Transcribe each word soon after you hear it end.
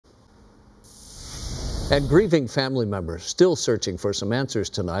And grieving family members still searching for some answers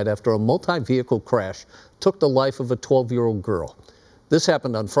tonight after a multi-vehicle crash took the life of a 12-year-old girl. This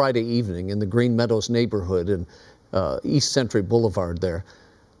happened on Friday evening in the Green Meadows neighborhood in East Century Boulevard there.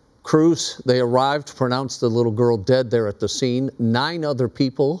 Crews, they arrived, pronounced the little girl dead there at the scene. 9 other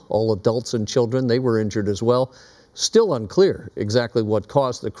people, all adults and children, they were injured as well. Still unclear exactly what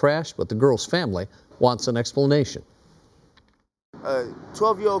caused the crash, but the girl's family wants an explanation. A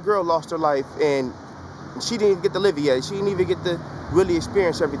 12-year-old girl lost her life, and she didn't even get to live it yet. She didn't even get to really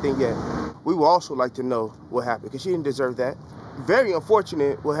experience everything yet. We would also like to know what happened, because she didn't deserve that. Very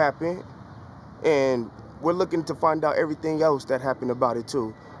unfortunate what happened, and we're looking to find out everything else that happened about it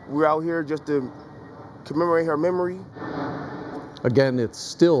too. We're out here just to commemorate her memory. Again, it's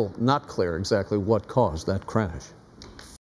still not clear exactly what caused that crash.